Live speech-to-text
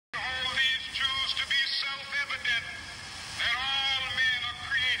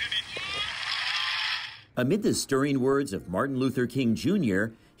Amid the stirring words of Martin Luther King Jr.,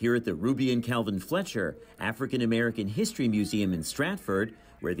 here at the Ruby and Calvin Fletcher African American History Museum in Stratford,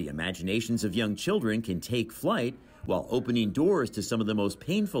 where the imaginations of young children can take flight while opening doors to some of the most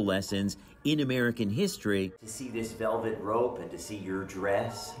painful lessons in American history. To see this velvet rope and to see your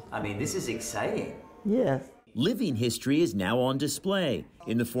dress, I mean, this is exciting. Yes. Living history is now on display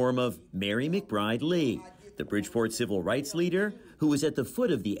in the form of Mary McBride Lee, the Bridgeport civil rights leader who was at the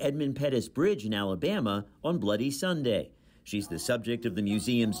foot of the Edmund Pettus Bridge in Alabama on Bloody Sunday. She's the subject of the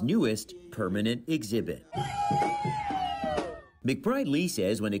museum's newest permanent exhibit. McBride Lee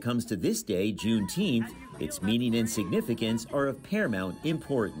says when it comes to this day, Juneteenth, its meaning and significance are of paramount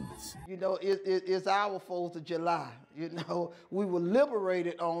importance. You know, it's our 4th of July. You know, we were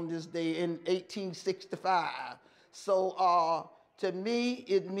liberated on this day in 1865. So to me,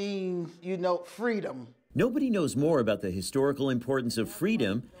 it means, you know, freedom. Nobody knows more about the historical importance of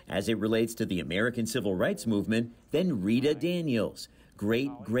freedom as it relates to the American Civil Rights Movement than Rita Daniels,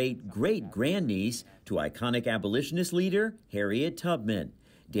 great-great-great-grandniece to iconic abolitionist leader Harriet Tubman.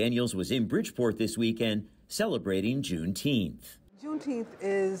 Daniels was in Bridgeport this weekend celebrating Juneteenth. Juneteenth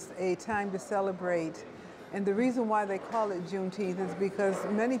is a time to celebrate, and the reason why they call it Juneteenth is because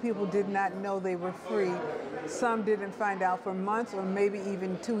many people did not know they were free. Some didn't find out for months or maybe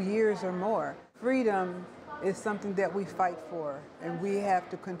even 2 years or more. Freedom is something that we fight for, and we have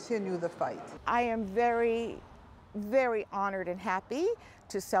to continue the fight. I am very honored and happy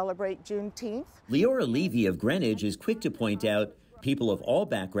to celebrate Juneteenth. Leora Levy of Greenwich is quick to point out people of all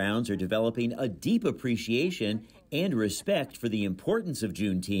backgrounds are developing a deep appreciation and respect for the importance of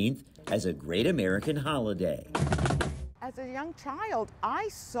Juneteenth as a great American holiday. As a young child, I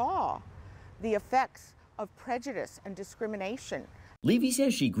saw the effects of prejudice and discrimination. Levy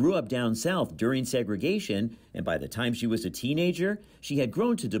says she grew up down south during segregation, and by the time she was a teenager, she had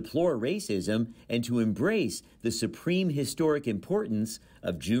grown to deplore racism and to embrace the supreme historic importance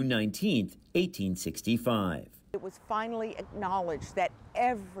of June 19th, 1865. It was finally acknowledged that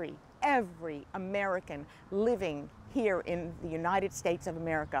every American living here in the United States of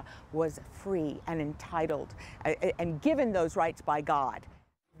America was free and entitled and given those rights by God.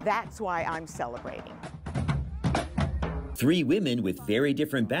 That's why I'm celebrating. 3 women with very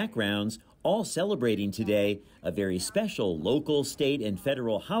different backgrounds, all celebrating today a very special local, state, and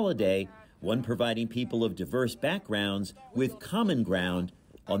federal holiday, one providing people of diverse backgrounds with common ground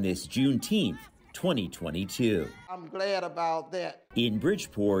on this Juneteenth, 2022. I'm glad about that. In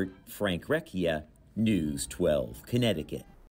Bridgeport, Frank Recchia, News 12, Connecticut.